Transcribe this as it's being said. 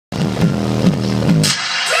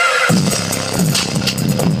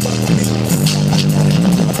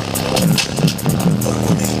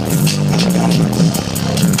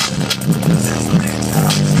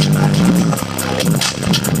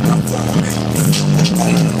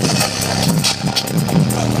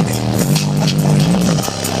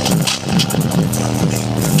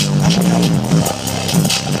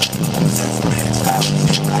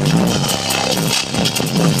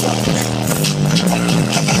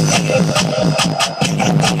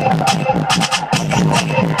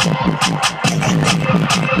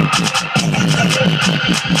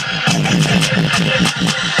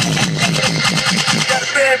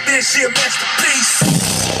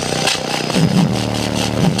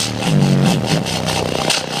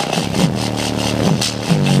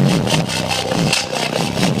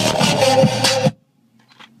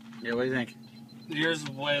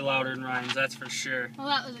that's for sure. Well,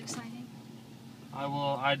 that was exciting.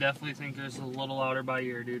 I definitely think it's a little louder by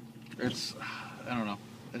ear, dude. It's, I don't know.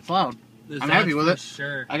 It's loud. I'm That's happy with for it.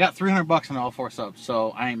 Sure. I got $300 on all 4 subs,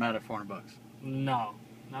 so I ain't mad at $400. No,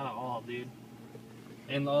 not at all, dude.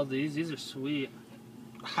 And all these are sweet.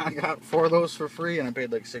 I got 4 of those for free, and I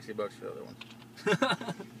paid like $60 for the other one.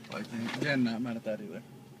 Like, again, not mad at that either.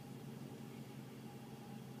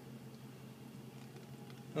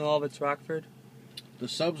 And all of it's Rockford. The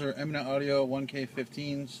subs are Eminent Audio 1K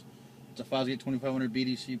 15's. It's a Fosgate 2500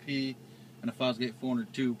 BDCP and a Fosgate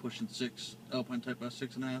 402 pushing 6 Alpine Type S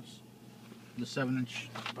 6.5s. The 7-inch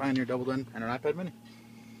Pioneer double in and an iPad Mini.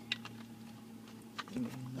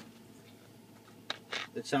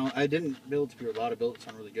 I didn't build to be loud. I built it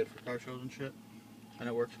sound really good for car shows and shit, and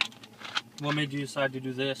it worked. What made you decide to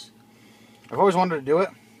do this? I've always wanted to do it,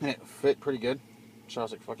 and it fit pretty good. So I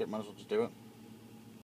was like, fuck it, might as well just do it.